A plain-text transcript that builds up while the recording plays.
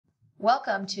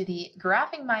Welcome to the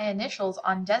Graphing My Initials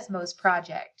on Desmos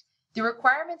project. The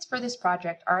requirements for this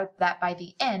project are that by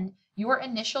the end, your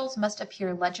initials must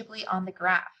appear legibly on the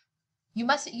graph. You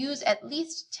must use at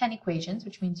least 10 equations,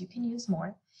 which means you can use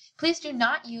more. Please do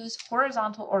not use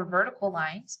horizontal or vertical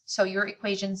lines, so your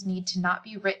equations need to not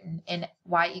be written in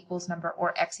y equals number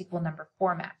or x equal number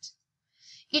format.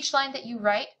 Each line that you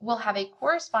write will have a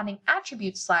corresponding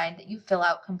attribute slide that you fill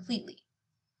out completely.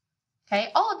 Okay,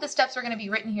 all of the steps are going to be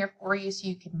written here for you so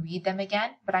you can read them again,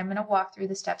 but I'm going to walk through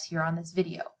the steps here on this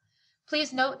video.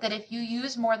 Please note that if you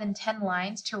use more than 10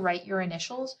 lines to write your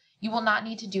initials, you will not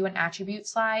need to do an attribute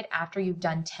slide after you've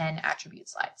done 10 attribute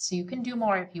slides. So you can do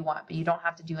more if you want, but you don't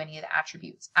have to do any of the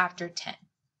attributes after 10.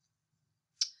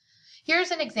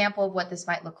 Here's an example of what this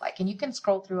might look like, and you can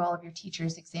scroll through all of your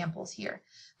teacher's examples here.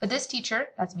 But this teacher,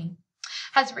 that's me,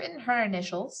 has written her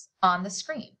initials on the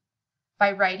screen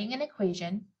by writing an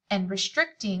equation and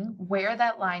restricting where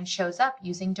that line shows up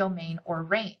using domain or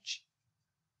range.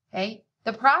 Okay,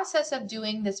 the process of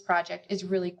doing this project is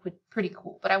really pretty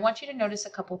cool, but I want you to notice a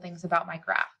couple things about my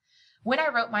graph. When I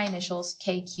wrote my initials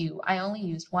KQ, I only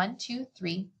used 1, 2,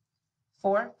 3,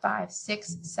 4, 5,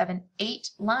 6, 7, 8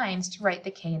 lines to write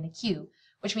the K and the Q,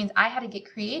 which means I had to get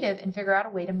creative and figure out a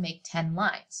way to make 10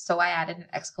 lines. So I added an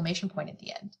exclamation point at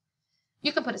the end.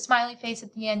 You could put a smiley face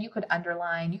at the end, you could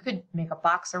underline, you could make a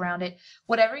box around it,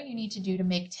 whatever you need to do to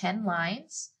make 10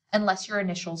 lines, unless your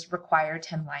initials require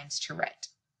 10 lines to write.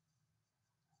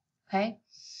 Okay,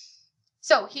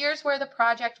 so here's where the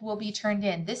project will be turned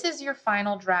in. This is your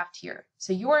final draft here.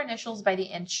 So your initials by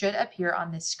the end should appear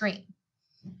on this screen.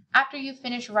 After you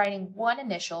finish writing one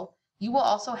initial, you will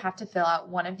also have to fill out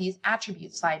one of these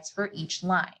attribute slides for each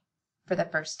line for the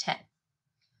first 10.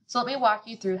 So let me walk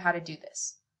you through how to do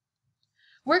this.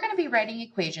 We're going to be writing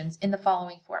equations in the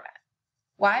following format.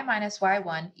 Y minus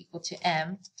y1 equal to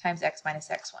m times x minus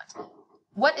x1.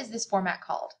 What is this format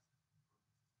called?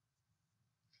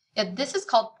 This is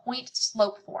called point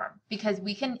slope form because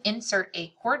we can insert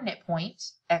a coordinate point,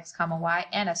 x comma y,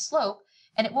 and a slope,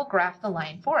 and it will graph the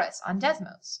line for us on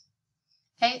Desmos.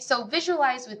 Okay, so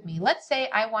visualize with me. Let's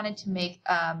say I wanted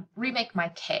to remake my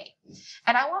k,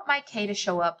 and I want my k to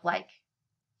show up like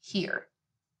here.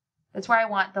 That's where I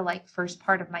want the first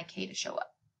part of my k to show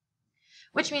up,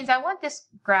 which means I want this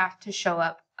graph to show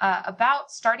up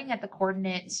about starting at the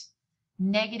coordinate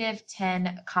negative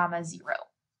 10, 0.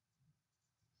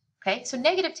 Okay, so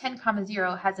negative 10,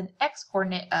 0 has an x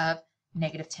coordinate of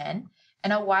negative 10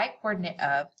 and a y coordinate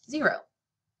of 0.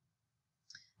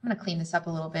 I'm going to clean this up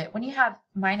a little bit. When you have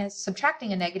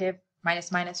subtracting a negative,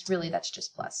 minus, really that's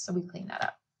just plus, so we clean that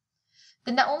up.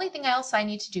 Then the only thing else I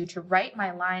need to do to write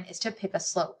my line is to pick a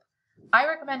slope. I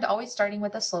recommend always starting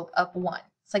with a slope of 1.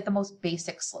 It's like the most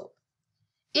basic slope.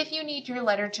 If you need your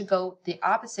letter to go the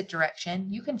opposite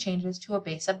direction, you can change this to a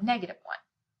base of negative 1.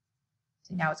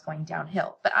 So now it's going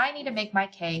downhill. But I need to make my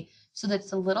k so that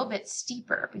it's a little bit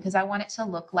steeper because I want it to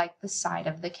look like the side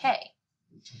of the k.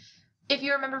 If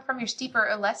you remember from your steeper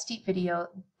or less steep video,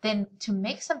 then to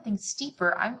make something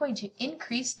steeper, I'm going to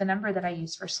increase the number that I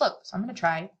use for slope. So I'm going to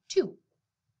try 2.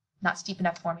 Not steep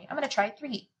enough for me. I'm going to try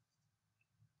 3.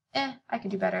 I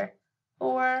could do better.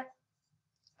 4,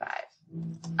 5.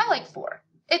 I like 4.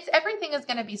 Everything is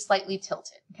going to be slightly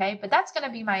tilted, okay? But that's going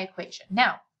to be my equation.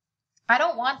 Now, I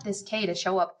don't want this k to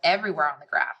show up everywhere on the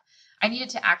graph. I need it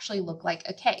to actually look like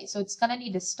a k. So it's going to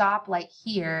need to stop like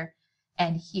here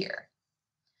and here.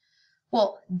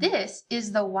 Well, this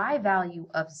is the y value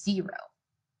of 0.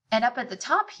 And up at the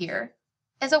top here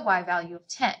is a y value of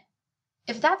 10.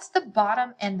 If that's the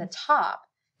bottom and the top,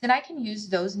 then I can use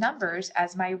those numbers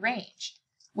as my range,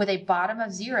 with a bottom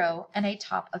of 0 and a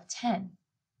top of 10.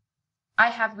 I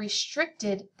have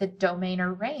restricted the domain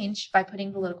or range by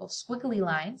putting the little squiggly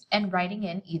lines and writing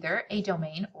in either a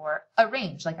domain or a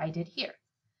range like I did here,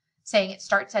 saying it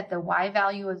starts at the y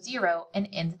value of 0 and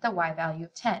ends at the y value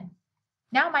of 10.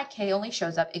 Now my k only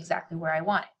shows up exactly where I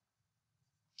want it.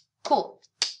 Cool,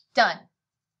 done.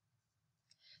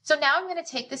 So now I'm going to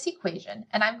take this equation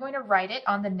and I'm going to write it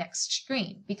on the next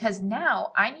screen because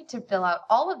now I need to fill out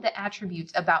all of the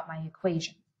attributes about my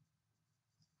equation.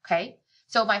 Okay,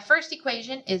 so my first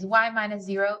equation is y minus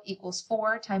 0 equals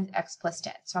 4 times x plus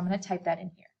 10. So I'm going to type that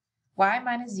in here. Y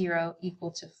minus 0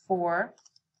 equal to 4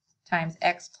 times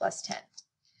x plus 10.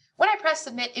 When I press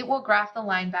submit, it will graph the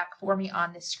line back for me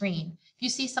on the screen. If you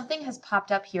see something has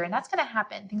popped up here, and that's going to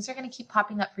happen, things are going to keep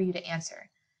popping up for you to answer.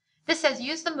 This says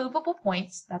use the movable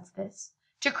points, that's this,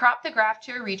 to crop the graph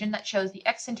to a region that shows the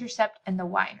X-intercept and the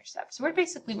Y-intercept. So we're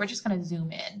just going to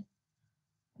zoom in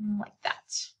like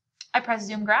that. I press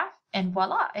zoom graph and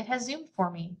voila, it has zoomed for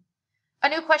me. A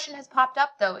new question has popped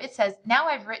up though. It says, now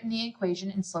I've written the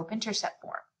equation in slope-intercept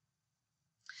form.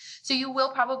 So you will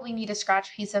probably need a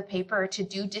scratch piece of paper to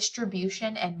do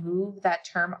distribution and move that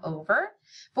term over.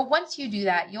 But once you do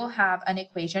that, you'll have an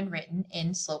equation written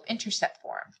in slope-intercept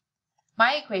form.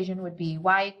 My equation would be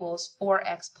y equals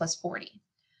 4x plus 40.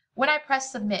 When I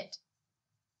press submit,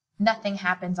 nothing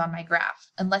happens on my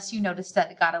graph unless you notice that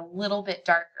it got a little bit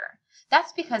darker.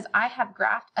 That's because I have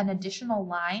graphed an additional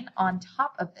line on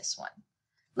top of this one.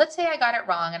 Let's say I got it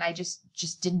wrong and I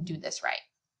just didn't do this right.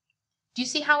 Do you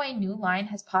see how a new line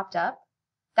has popped up?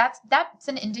 That's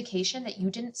an indication that you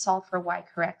didn't solve for y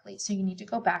correctly, so you need to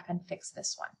go back and fix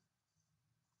this one.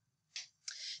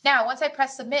 Now, once I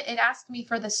press submit, it asked me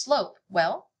for the slope.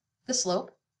 Well, the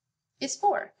slope is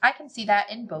 4. I can see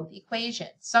that in both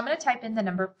equations. So I'm going to type in the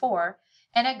number 4,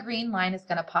 and a green line is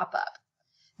going to pop up.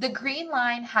 The green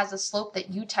line has a slope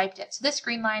that you typed in. So this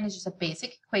green line is just a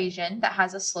basic equation that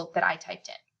has a slope that I typed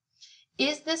in.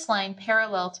 Is this line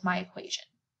parallel to my equation?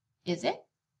 Is it?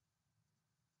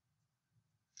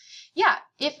 Yeah,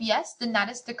 if yes, then that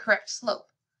is the correct slope.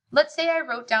 Let's say I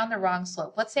wrote down the wrong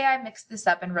slope. Let's say I mixed this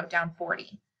up and wrote down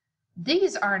 40.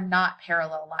 These are not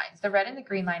parallel lines. The red and the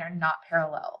green line are not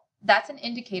parallel. That's an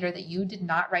indicator that you did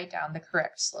not write down the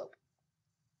correct slope.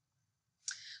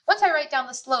 Once I write down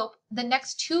the slope, the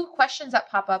next two questions that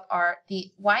pop up are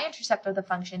the y-intercept of the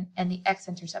function and the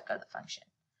x-intercept of the function.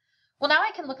 Well, now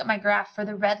I can look at my graph for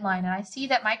the red line and I see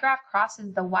that my graph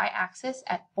crosses the y-axis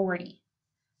at 40.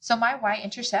 So my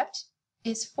y-intercept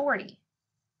is 40.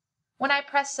 When I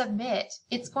press submit,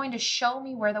 it's going to show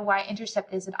me where the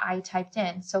y-intercept is that I typed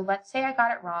in. So let's say I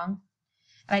got it wrong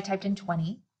and I typed in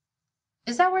 20.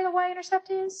 Is that where the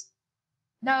y-intercept is?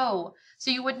 No.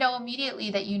 So you would know immediately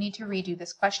that you need to redo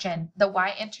this question. The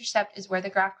y-intercept is where the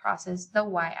graph crosses the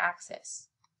y-axis.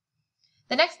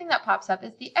 The next thing that pops up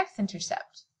is the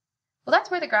x-intercept. Well,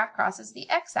 that's where the graph crosses the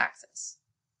x-axis.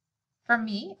 For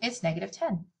me, it's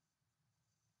 -10.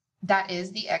 That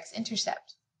is the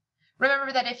x-intercept.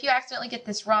 Remember that if you accidentally get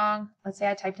this wrong, let's say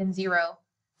I typed in 0,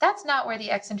 that's not where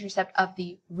the x-intercept of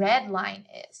the red line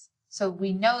is. So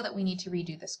we know that we need to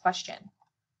redo this question.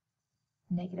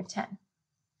 -10.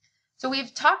 So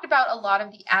we've talked about a lot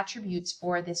of the attributes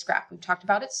for this graph. We've talked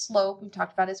about its slope, we've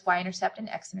talked about its y-intercept and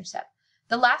x-intercept.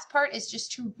 The last part is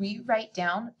just to rewrite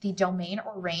down the domain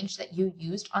or range that you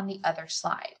used on the other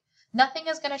slide. Nothing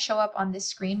is going to show up on this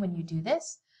screen when you do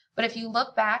this, but if you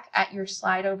look back at your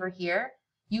slide over here,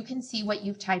 you can see what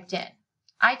you've typed in.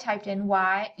 I typed in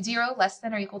y 0 less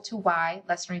than or equal to y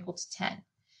less than or equal to 10,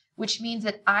 which means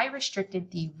that I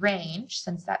restricted the range,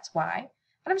 since that's y,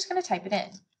 and I'm just going to type it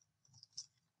in.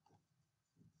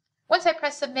 Once I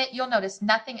press submit, you'll notice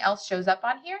nothing else shows up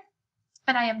on here,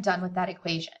 and I am done with that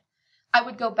equation. I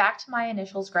would go back to my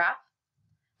initials graph,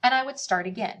 and I would start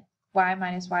again. Y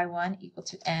minus y1 equal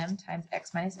to m times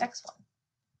x minus x1.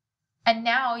 And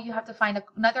now you have to find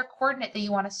another coordinate that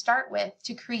you want to start with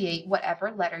to create whatever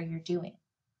letter you're doing.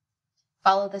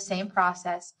 Follow the same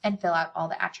process and fill out all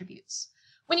the attributes.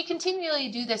 When you continually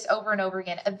do this over and over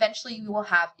again, eventually you will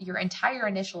have your entire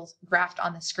initials graphed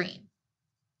on the screen.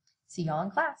 See y'all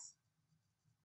in class.